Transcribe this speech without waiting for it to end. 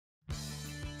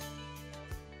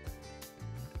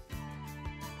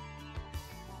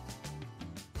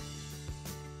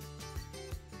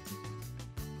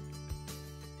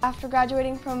After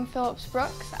graduating from Phillips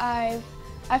Brooks, I've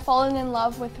fallen in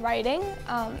love with writing.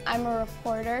 I'm a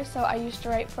reporter, so I used to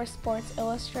write for Sports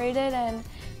Illustrated, and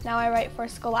now I write for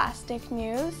Scholastic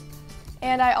News.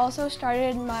 And I also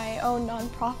started my own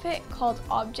nonprofit called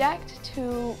Object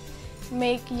to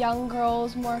make young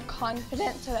girls more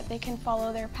confident so that they can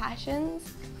follow their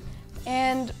passions.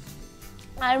 And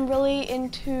I'm really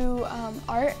into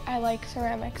art. I like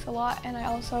ceramics a lot, and I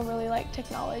also really like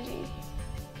technology.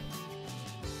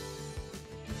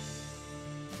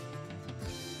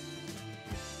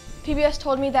 PBS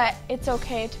told me that it's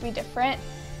okay to be different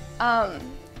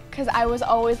because I was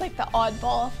always like the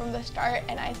oddball from the start,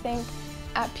 and I think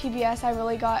at PBS I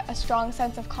really got a strong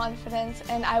sense of confidence,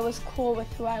 and I was cool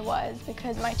with who I was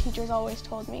because my teachers always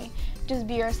told me, just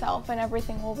be yourself and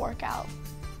everything will work out.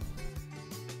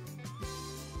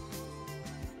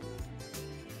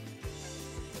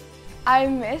 I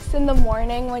miss in the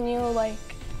morning when you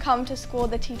come to school,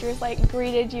 the teachers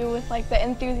greeted you with the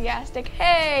enthusiastic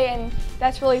hey, and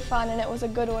that's really fun, and it was a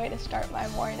good way to start my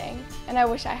morning, and I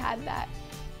wish I had that.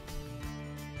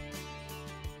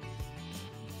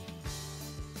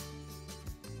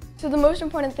 So the most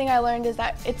important thing I learned is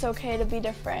that it's okay to be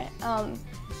different, and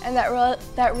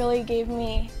that really gave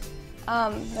me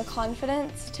the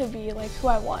confidence to be who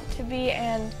I want to be,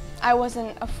 and I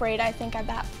wasn't afraid, I think, at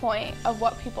that point of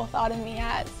what people thought of me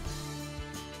as.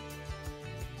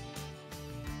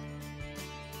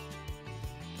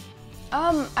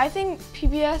 I think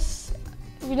PBS,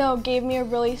 gave me a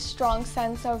really strong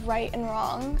sense of right and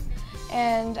wrong,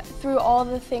 and through all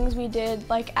the things we did,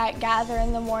 at Gather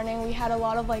in the morning, we had a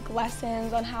lot of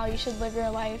lessons on how you should live your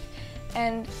life,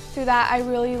 and through that I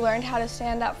really learned how to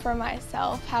stand up for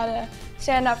myself, how to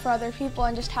stand up for other people,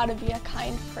 and just how to be a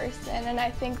kind person, and I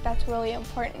think that's really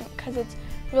important because it's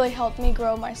really helped me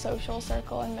grow my social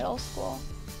circle in middle school.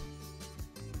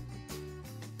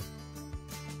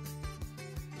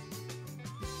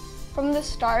 From the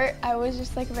start, I was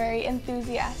just very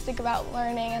enthusiastic about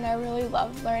learning, and I really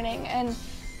loved learning, and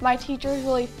my teachers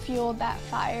really fueled that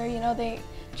fire. They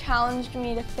challenged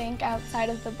me to think outside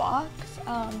of the box.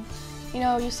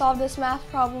 You solve this math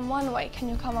problem one way, can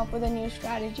you come up with a new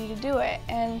strategy to do it?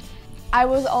 And I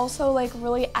was also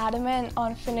really adamant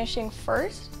on finishing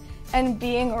first and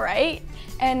being right,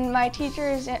 and my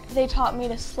teachers, they taught me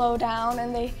to slow down,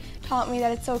 and they taught me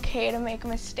that it's okay to make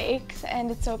mistakes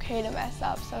and it's okay to mess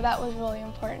up, so that was really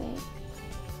important.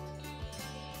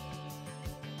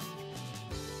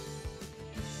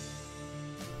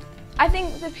 I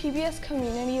think the PBS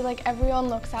community, everyone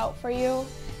looks out for you.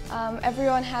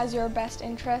 Everyone has your best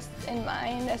interests in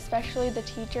mind, especially the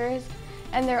teachers,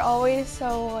 and they're always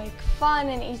so fun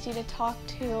and easy to talk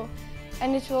to.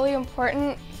 And it's really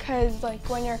important because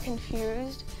when you're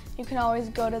confused, you can always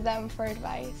go to them for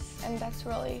advice, and that's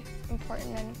really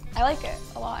important, and I like it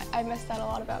a lot. I miss that a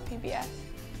lot about PBS.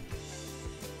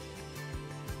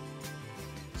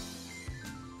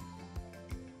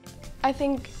 I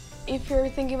think if you're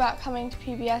thinking about coming to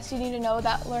PBS, you need to know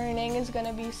that learning is going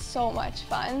to be so much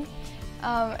fun.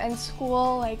 And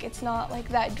school, it's not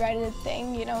that dreaded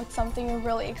thing, it's something you're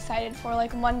really excited for.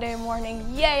 Monday morning,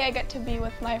 yay, I get to be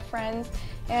with my friends.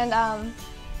 And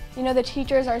the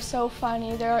teachers are so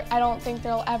funny. I don't think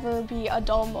there'll ever be a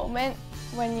dull moment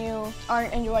when you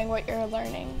aren't enjoying what you're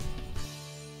learning.